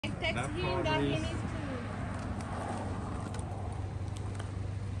text That him that he is- needs to.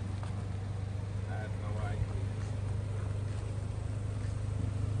 I have no idea.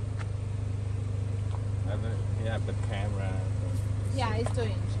 Yeah, but camera. Yeah, it's 2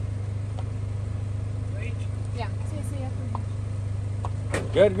 inch. Yeah, sí, sí, es 2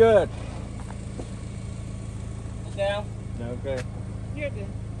 inch. Good, good. Sit down. Okay. You're good.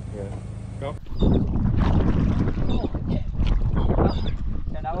 Good. Go.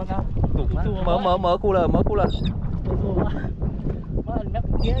 Chà đâu đâu. Mở cooler, mở cooler. Mở anh mép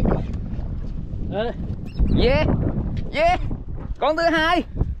kia. Yeah, yeah. Con thứ hai.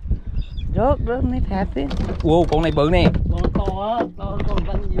 Rớt này thạp thế. Wow, con này bự nè. Con to á, to con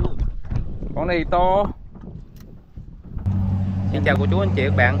bánh nhiều. Con này to. Xin chào cô chú anh chị và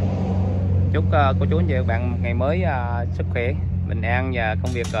các bạn. Chúc cô chú anh chị và các bạn một ngày mới sức khỏe, bình an và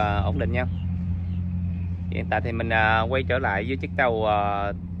công việc ổn định nha. Hiện tại thì mình quay trở lại với chiếc tàu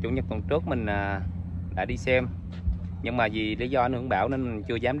chủ nhật tuần trước mình đã đi xem, nhưng mà vì lý do ảnh hưởng bão nên mình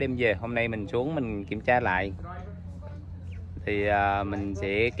chưa dám đem về. Hôm nay mình xuống mình kiểm tra lại thì mình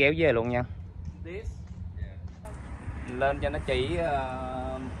sẽ kéo về luôn nha. Lên cho nó chỉ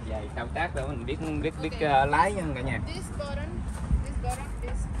vài thao tác để mình biết lái nha cả nhà. This button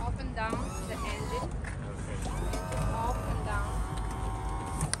is up and down the engine. Up and down.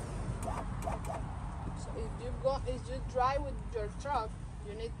 So if you drive with your truck,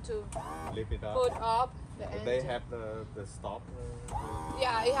 you need to Lift it up. put up the engine. They have the stop.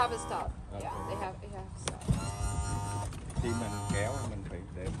 Yeah, it have a stop. Okay. Yeah, they have stop. Khi mình kéo mình phải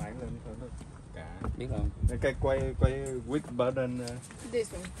để máy lên thôi nó cả. Biết không? Cái quay with button.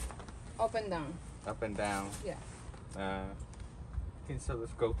 This one, up and down. Up and down. Yeah. Okay, so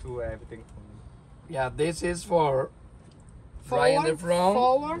let's go through everything. Yeah, this is for right in the front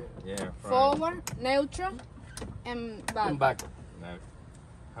forward, Yeah. Right. forward, neutral, and back. and back. Now,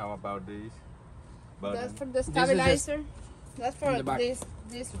 how about these? That's Button. for the is just stabilizer. That's for in the back. this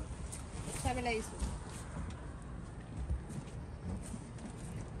one. The stabilizer.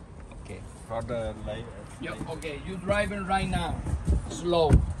 Okay. For the layer. Yeah, okay, you driving right now.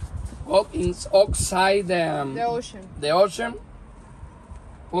 Slow. Up outside The ocean. the ocean.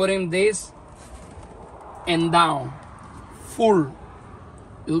 Putting this and down. Full.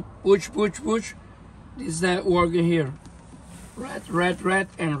 You push. This is that working here. Red,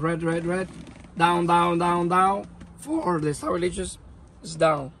 and red. Down. For the stabilizers, it's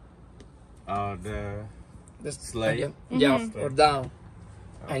down. The slate. Yeah, Mhm. or down.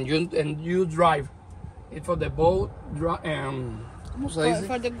 And you drive. It's for the boat. ¿Cómo se dice?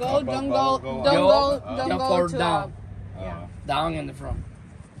 For the go, Up, don't up, go, go, don't up. go, don't Yeah, go for to down. up. Yeah. Down in the front.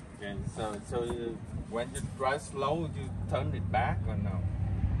 Okay. So when you drive slow, you turn it back or no?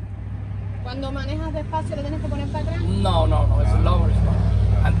 Cuando manejas despacio, ¿le tienes que poner para atrás? No. It's lower.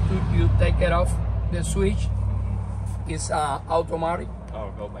 And you take it off the switch. It's automatic.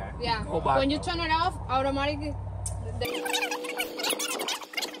 Oh, go back. Yeah. Go back. When you turn it off, automatically.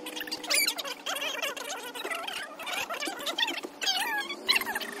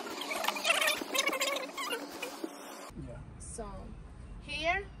 So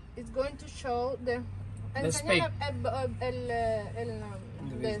here it's going to show the. speed.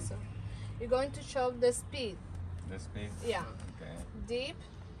 De eso. You're going to show the speed. The speed. Yeah. Okay. Deep.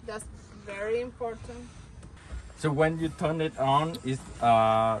 That's very important. So when you turn it on, is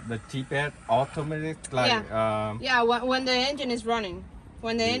the GPS automatic like Yeah, when the engine is running.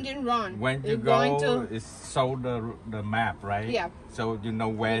 When the engine runs, when you it's go, going to. it show the map, right? Yeah. So you know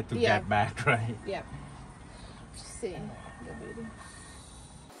where to Yeah. get back, right? Yeah. See the video.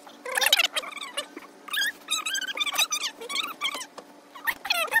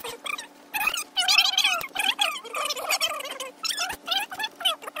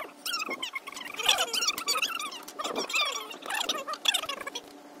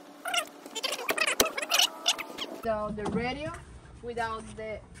 So the radio without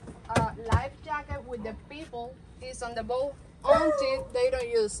the life jacket with the people is on the boat until they don't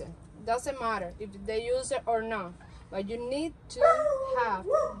use it. Doesn't matter if they use it or not, but you need to have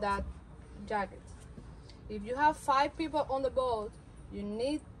that jacket. If you have 5 people on the boat, you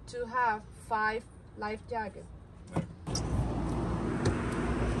need to have 5 life jackets.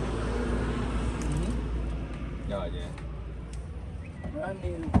 Yeah, yeah.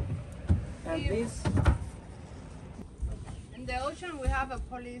 Running. And this. In the ocean, we have a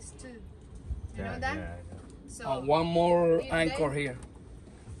police too. You know that? So One more if anchor they- here.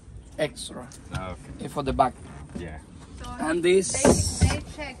 Extra. Okay. For the back. Yeah. so And this they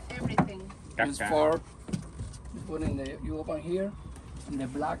check everything. is for putting you open here. And the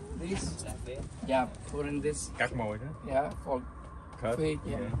black this. Yeah, putting this. Cắt mồi đó. Yeah, for Cut. feet.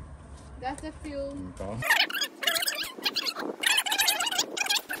 Yeah. That's the fuel. Có.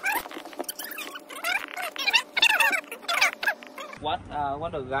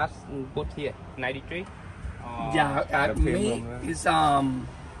 What the gas put here? 93? Yeah, at the me premium, is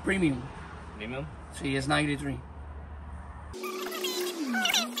premium. Premium? So it's 93.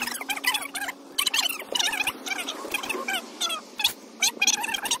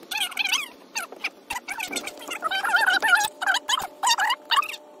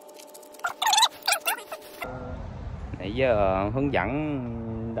 Nãy giờ hướng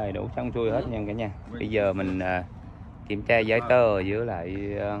dẫn đầy đủ xong xuôi hết nha cả nhà. Bây giờ mình kiểm tra giấy tờ với lại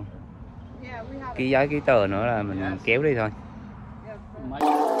ký giấy ký tờ nữa là mình kéo đi thôi.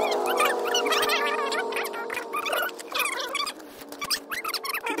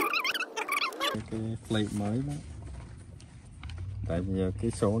 Cái plate mới đó. Tại vì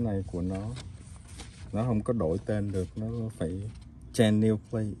cái số này của nó không có đổi tên được, nó phải change new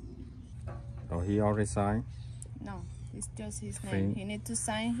plate. Or he already signed? No, it's just his name. He needs to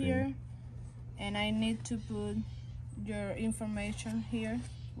sign here, and I need to put your information here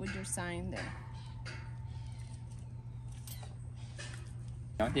with your sign there.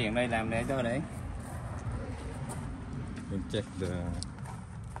 Có tiền đây làm để cho đấy. Mình check the.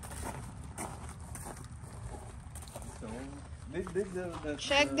 So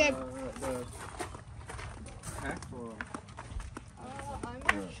Check the. hack for. I'm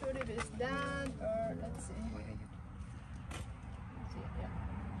not sure if it's that or let's see. Let's see,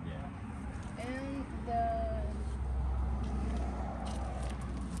 yeah. And the.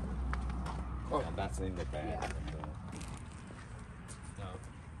 That's in the bag.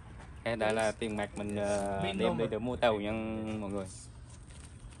 Đây là tiền mặt mình đem đi để mua tàu nha mọi người.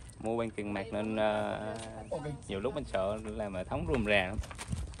 Mua bằng tiền mặt nên nhiều lúc mình sợ làm mà thống rườm rà lắm.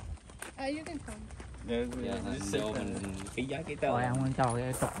 You can come. Vô mình ký giấy ký tờ. Rồi ông cho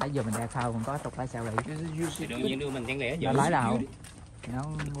cái trục lái giờ mình ra khơi còn có trục lái sao vậy? Thì đương nhiên đưa mình chẳng lẽ Nó lái nào? Nó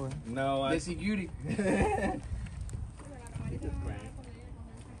mua. No, I Security.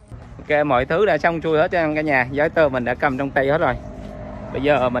 Ok, mọi thứ đã xong xuôi hết cho cả nhà. Giấy tờ mình đã cầm trong tay hết rồi. Bây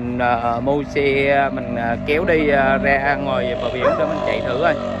giờ mình mua xe mình kéo đi ra ngoài bờ biển để mình chạy thử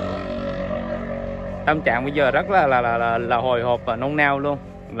thôi. Tâm trạng bây giờ rất là hồi hộp và nôn nao luôn.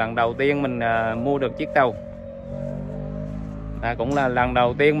 Lần đầu tiên mình mua được chiếc tàu. Cũng là lần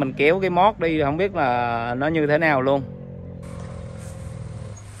đầu tiên mình kéo cái mót đi, không biết là nó như thế nào luôn.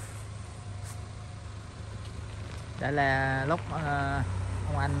 Đây là lúc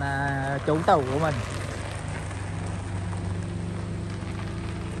ông anh chủ tàu của mình.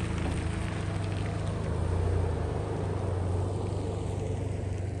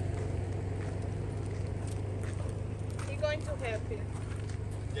 He's going to help you.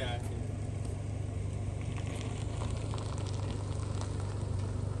 yeah.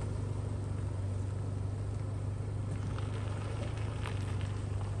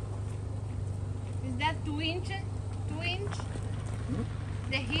 Is that 2 inch? 2 inch?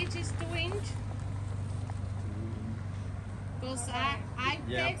 The hitch is 2 inch? Because I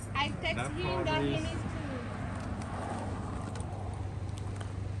text That him part that he is- needs to.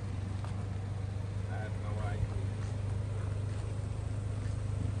 I have no idea.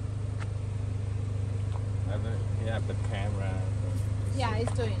 You have the camera. Yeah,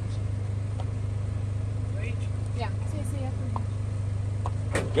 it's 2 inch. Yeah, see,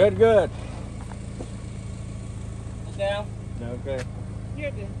 Good, good. Sao? Okay.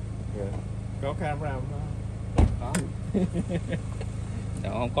 you're good. Good. Có camera không? Có.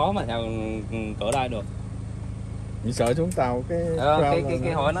 Không có mà sao cỡ đây được. Mình sợ xuống tàu cái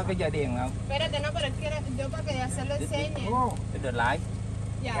Cái hỏi nó cái dây điện không? Espérate, no, pero es que yo para que hacerle señas. Cái đường lái.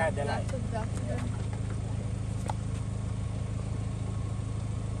 Yeah, de la- that's exactly.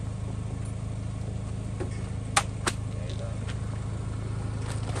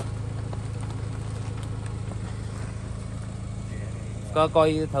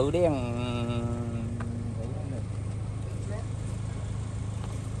 Coi thử đèn.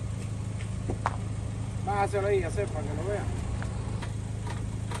 Bájaselo ahí, hacer para que lo vean.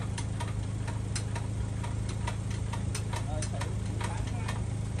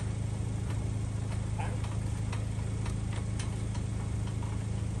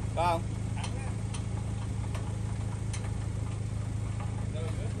 Có không?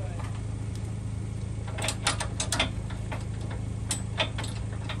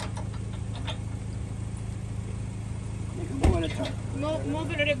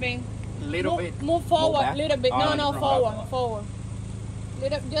 Move a little bit. Little bit. Move forward, back? little bit. Oh, No, from forward, back. forward.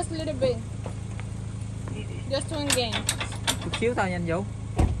 Just a little bit. Just to engage. Chút xíu thôi nha anh Vũ.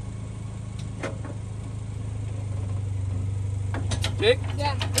 Jake?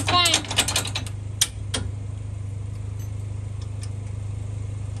 Yeah, it's fine.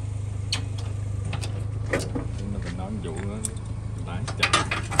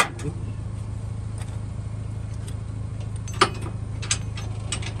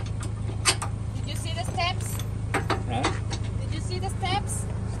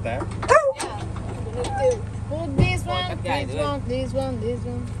 this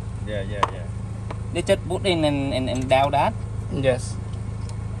one. Yeah. They just put in and down that. Yes.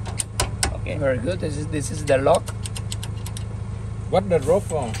 Okay. Very good. This is the lock. What the rope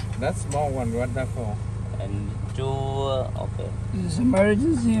for? That small one, what that for? And two. Okay. This is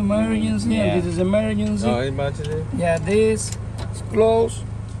emergency. Yeah. And this is emergency. Oh, emergency. Yeah, this is close.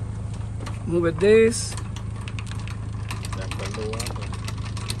 Move it this.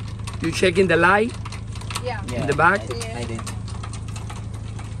 You checking the light Yeah. Yeah. in the back. I did.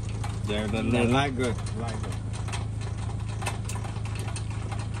 Yeah, the light good.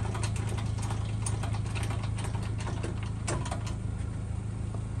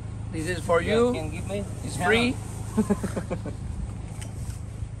 This is for You you. can give me. It's free. Do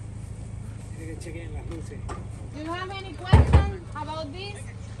you have any questions about this?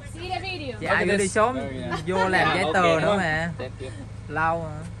 See the video. Dạ ai đi sớm vô làm giấy tờ Okay. nữa mà Thank you. lâu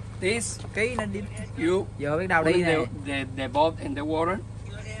mà. This Ký nó đi you giờ biết đâu put đi in nè the bulb in the water.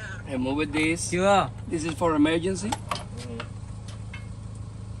 Remove it this. chưa This is for emergency.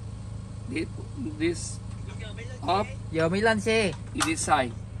 This up. giờ mới lên xe. This side.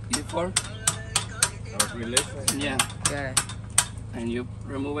 This for Release. yeah. Okay. And you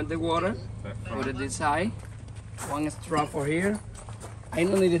remove the water. Put it this side. One straw for here. I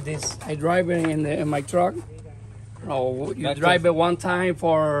don't need this. I drive it in my truck. Oh, you That's drive it one time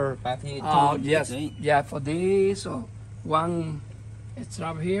for yes, Okay. yeah, for this or one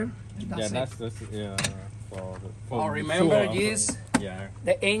strap here. That's Yeah, it. that's for the. Oh, remember sure. this? Yeah.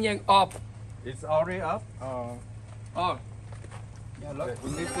 The engine up. It's already up. Oh, yeah, look. We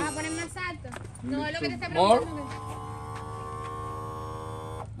need Lo vas to. a poner más alto. No, es lo que te está More. preguntando.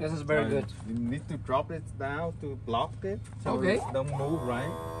 This is very good. You need to drop it down to block it, so Okay. it don't move,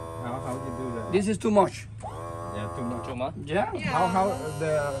 right? How you do that? This is too much. Yeah, too much. Too much. Yeah. How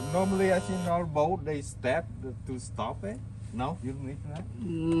normally I see all boat they step to stop it. No, you don't need that.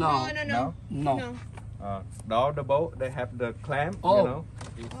 No. No. No. All the boat they have the clamp. Oh. You know.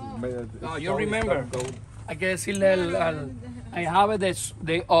 Oh, you so it remember. don't go- I guess I have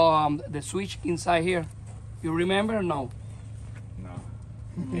the switch inside here. You remember or no? No.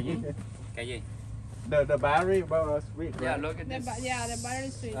 Cái gì? The battery switch. Yeah, Right? look at this. The battery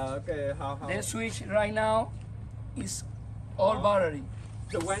switch. Okay. How? The switch right now is all battery.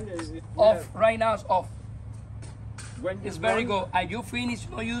 So when is it Off. Right now it's off. When It's you very run- good. And you finish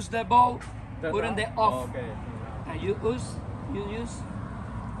to use the bulb, turn put in on? the off. Okay. And you use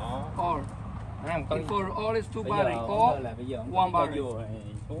Off. or. Không có. For all is two Bây battery. giờ Or là bây giờ one có battery. dừa này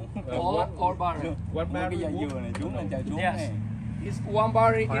xuống. all battery. What Cái battery? dây dừa này xuống lên trời xuống Yes. này. It's one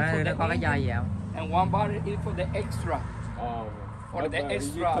battery in Hồi for nó the có cái dây engine, vào and one battery in for the extra. Oh. Or But, the you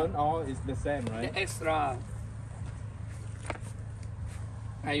extra. turn on is the same, right? The extra.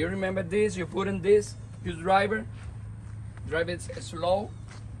 And you remember this, you put in this, you drive it slow,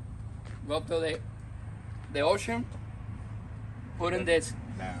 go up to the ocean, put in this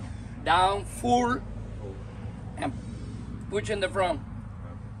Down. down full, and push in the front.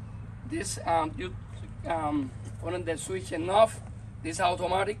 This you put in the switch and off. This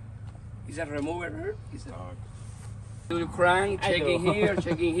automatic is a remover. Is a do the crank, checking here,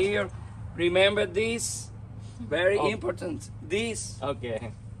 checking here. Remember this, very important. This.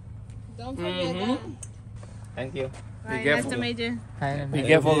 Okay. Don't forget that. Thank you. Right, careful. nice to meet you. Be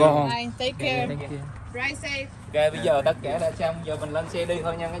careful, go home. Bye. Take care. Thank you. Drive safe. Ok, bây giờ tất cả đã xong, giờ mình lên xe đi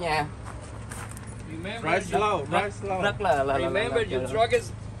thôi nha cả nhà. Remember, Drive slow. Drive slow. Rất là remember your truck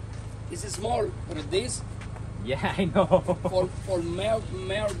is small, but this Yeah, I know. for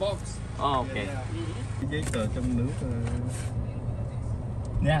mailbox. Ok. Giấy tờ trong nước.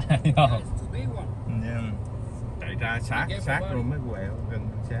 Yeah, I know. It's the big one. Yeah. Chạy ra sát rồi mới quẹo gần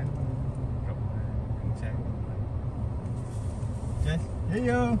sáng. Gần sáng. Chết. Thấy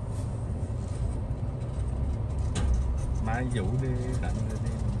chưa? Mai Vũ đi đặng rồi đi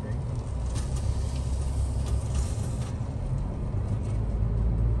mình đi.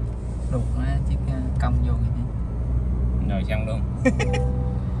 Đục chiếc cong vô vậy. Rồi xong luôn.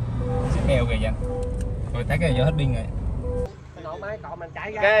 Xếp eo kìa anh. Rồi thấy cái giờ hết pin rồi.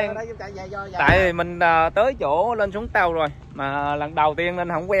 Tại vì mình tới chỗ lên xuống tàu rồi mà lần đầu tiên nên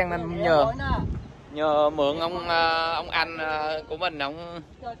không quen nên nhờ mượn ông anh của mình,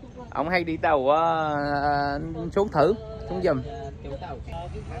 ông hay đi tàu xuống thử xuống giùm.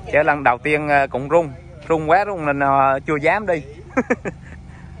 Chứ lần đầu tiên cũng run quá nên chưa dám đi.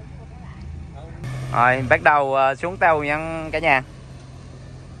 Rồi bắt đầu xuống tàu nha cả nhà.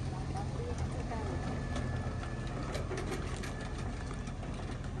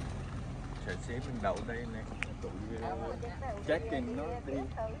 Tài xế bên đậu đây nè. Tụi check-in nó đi.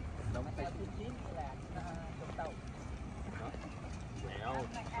 Đóng tay.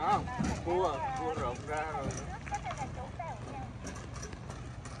 Không, cua rụng ra rồi.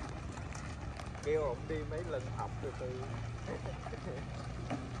 Kêu ông đi mấy lần học từ từ.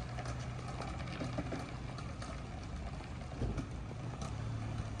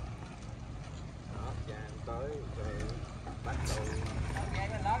 Đó, chàng tới rồi bắt đầu.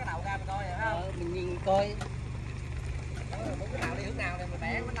 Mình ló cái đầu ra mình coi rồi không? Mình nhìn coi. Muốn cái nào đi hướng nào thì mình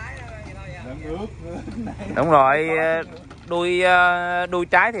bẻ mình lái vậy thôi. Đúng rồi, đuôi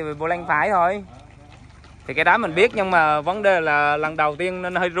trái thì bộ lăng phải thôi. Thì cái đó mình biết, nhưng mà vấn đề là lần đầu tiên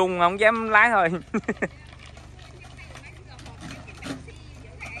nên hơi run, không dám lái thôi.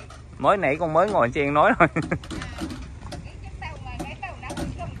 Mới nãy con mới ngồi trên nói rồi.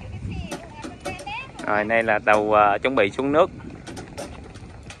 Rồi đây là tàu chuẩn bị xuống nước.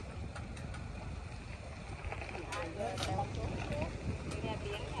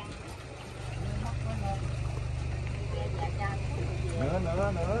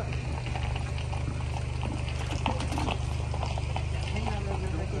 Nữa.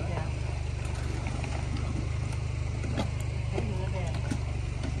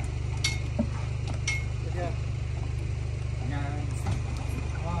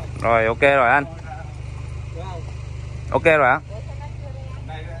 Rồi ok rồi anh. Ok rồi hả?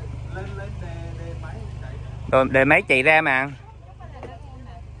 Rồi đề máy chạy ra mà.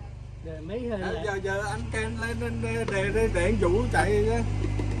 Giờ anh kênh lên để Vũ chạy chứ.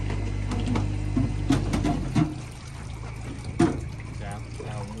 Sao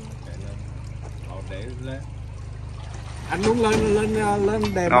chạy lên. Để lên. Anh muốn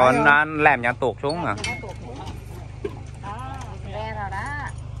lên đề Rồi máy anh làm nhà tuột xuống mà.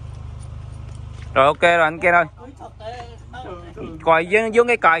 Rồi ok rồi anh kia thôi. Coi dướng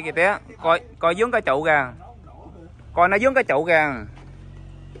cái còi kìa tía. Coi dướng cái trụ kìa. Coi nó dướng cái trụ kìa.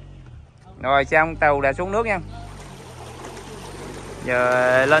 Rồi xong tàu đã xuống nước nha.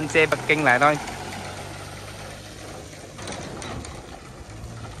 Giờ lên xe parking lại thôi.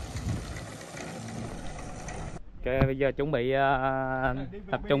 Ok, bây giờ chuẩn bị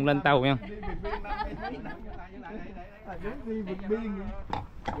tập trung lên tàu nha.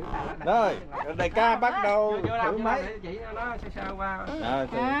 Rồi, đại ca bắt đầu thử máy.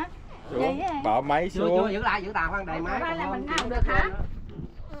 Xuống, bỏ máy xuống. Giữ tàu khoan, đầy máy. Mình không được hả?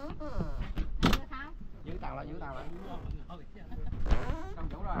 Giữ tàu lại.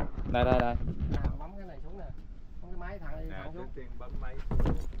 Đây. Bấm cái này xuống nè. Bấm cái máy thẳng xuống. Bấm máy.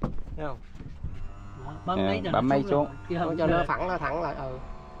 Thấy không? Bấm máy xuống. Không cho nó thẳng lại.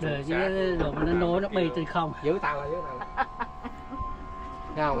 Để chứ rồi mà nó nối nó bay trên không. Giữ tàu lại.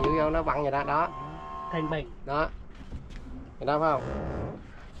 Thấy không? Giữ vô nó vặn vậy đó. Đó. Thành bình. Đó. Vậy đó phải không?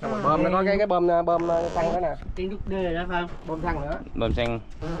 Rồi mà bơm nó có cái bơm xăng đó nè. Cái nút D đó phải không? Bơm xăng nữa. Bơm xăng.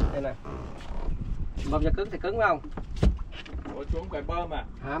 Đây nè. Bơm cho cứng thì cứng phải không? Ủa xuống phải bơm à?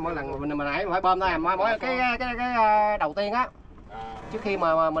 Mỗi lần mình nãy phải bơm thôi, mỗi cái đầu tiên á. Trước khi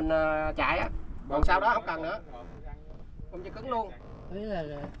mà mình chạy á. Còn sau đó không cần nữa. Bơm cho cứng luôn.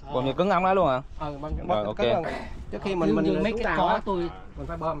 Bơm cho cứng ống đó luôn hả? Bơm rồi, cho ok. cứng luôn. Trước khi mình mấy cái có tôi mình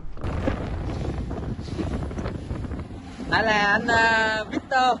phải bơm. Đây là anh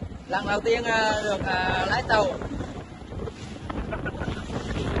Victor, lần đầu tiên được lái tàu.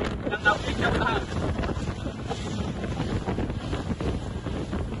 Lần đầu tiên trong đời.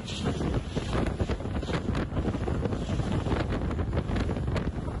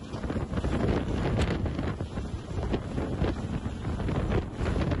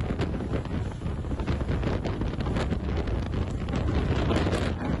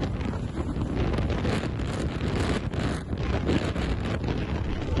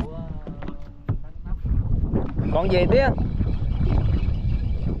 Còn gì tía?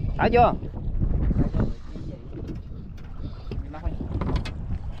 Thả chưa?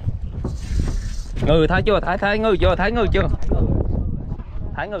 Ngừ thả chưa? Thả ngừ chưa? Thả ngừ chưa?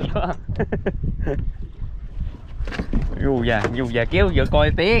 Thả ngừ chưa? Dù già kéo vợ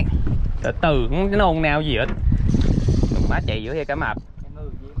coi tía. Từ cái nôn nào gì hết. Má chạy giữa cả mập.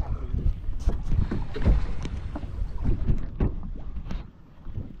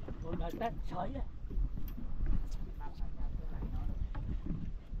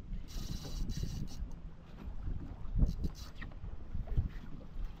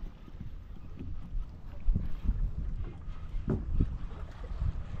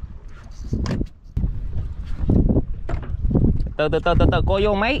 Từ cô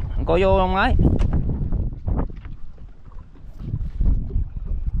vô máy, cô vô trong máy.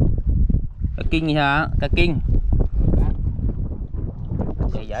 Cá kinh gì hả? Cá kinh.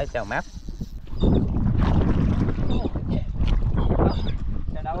 Chạy giải chào mát.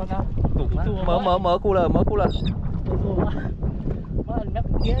 Mở cooler. đất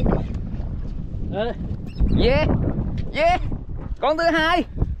kia. Yeah, yeah. Con thứ hai.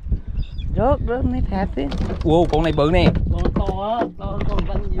 Rớt mấy thạp thế. Wow, con này bự nè. Con to á, to hơn con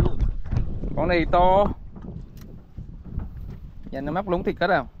văn nhiều. Con này to. Giờ nó móc lúng thiệt hết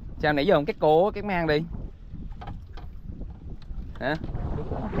đâu. Sao nãy giờ không cái cổ cái mang đi. Hả?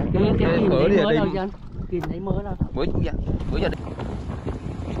 Cái bữa đi mới đâu chứ anh? Kìm lấy mới đâu. Bữa giờ đi.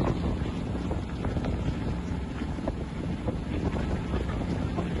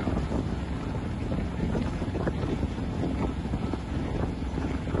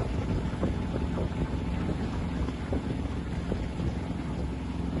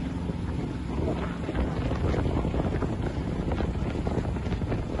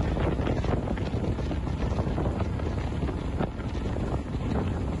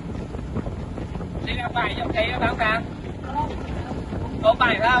 Đi ra bài trong kia phải không Càng? Ôm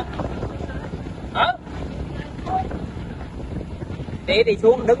bài phải không? Hả? Chị thì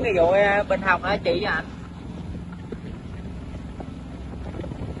xuống đứng đi rồi bên hông hả chị với anh?